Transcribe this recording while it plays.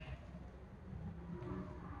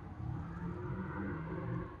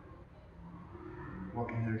what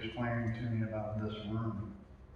can you explain to me about this room?